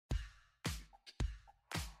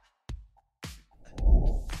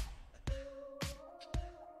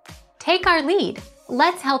Take our lead.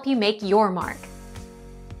 Let's help you make your mark.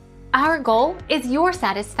 Our goal is your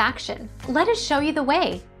satisfaction. Let us show you the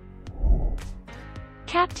way.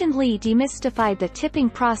 Captain Lee demystified the tipping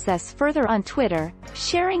process further on Twitter,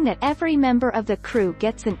 sharing that every member of the crew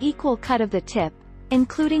gets an equal cut of the tip,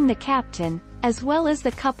 including the captain, as well as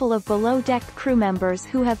the couple of below-deck crew members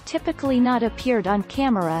who have typically not appeared on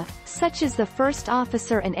camera, such as the first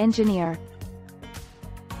officer and engineer.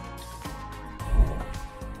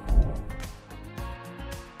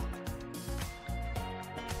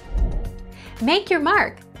 Make your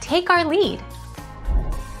mark. Take our lead.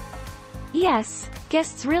 Yes,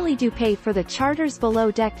 guests really do pay for the charters.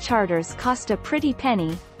 Below-deck charters cost a pretty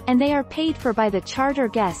penny, and they are paid for by the charter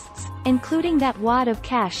guests, including that wad of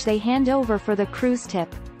cash they hand over for the cruise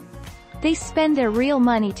tip. They spend their real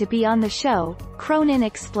money to be on the show, Cronin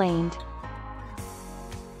explained.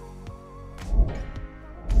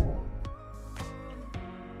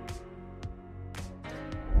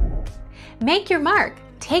 Make your mark.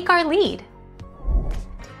 Take our lead.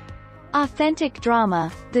 Authentic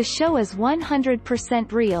drama, the show is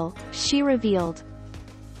 100% real, she revealed.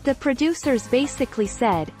 The producers basically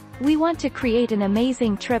said, "We want to create an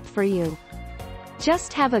amazing trip for you.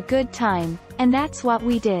 Just have a good time," and that's what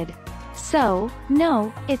we did. So,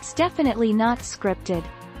 no, it's definitely not scripted.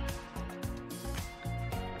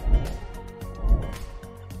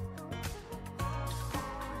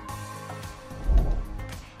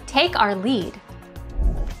 Take our lead.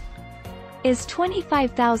 Is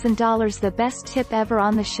 $25,000 the best tip ever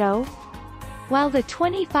on the show? While the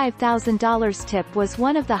 $25,000 tip was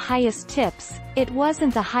one of the highest tips, it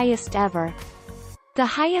wasn't the highest ever. The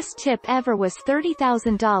highest tip ever was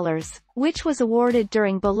 $30,000, which was awarded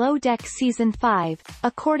during Below Deck Season 5,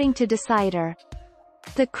 according to Decider.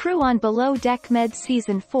 The crew on Below Deck Med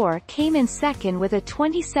Season 4 came in second with a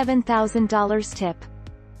 $27,000 tip.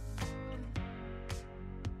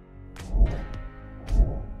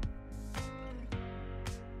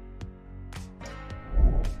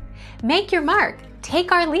 Make your mark.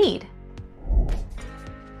 Take our lead.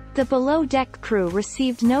 The Below Deck crew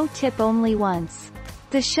received no tip only once.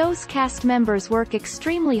 The show's cast members work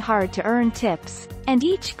extremely hard to earn tips, and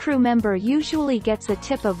each crew member usually gets a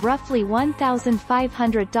tip of roughly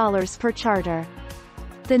 $1,500 per charter.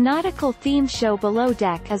 The nautical-themed show Below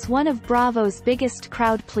Deck is one of Bravo's biggest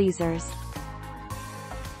crowd pleasers.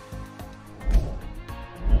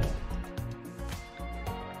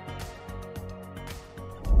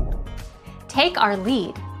 Take our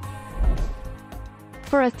lead.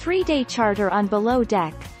 For a 3-day charter on Below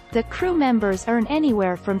Deck, the crew members earn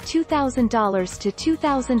anywhere from $2,000 to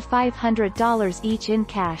 $2,500 each in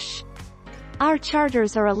cash. Our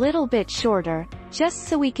charters are a little bit shorter, just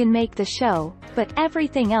so we can make the show, but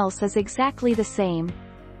everything else is exactly the same.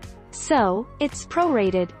 So, it's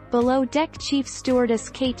prorated, Below Deck Chief Stewardess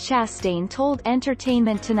Kate Chastain told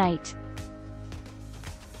Entertainment Tonight.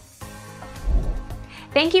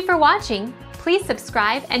 Thank you for watching. Please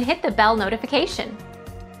subscribe and hit the bell notification.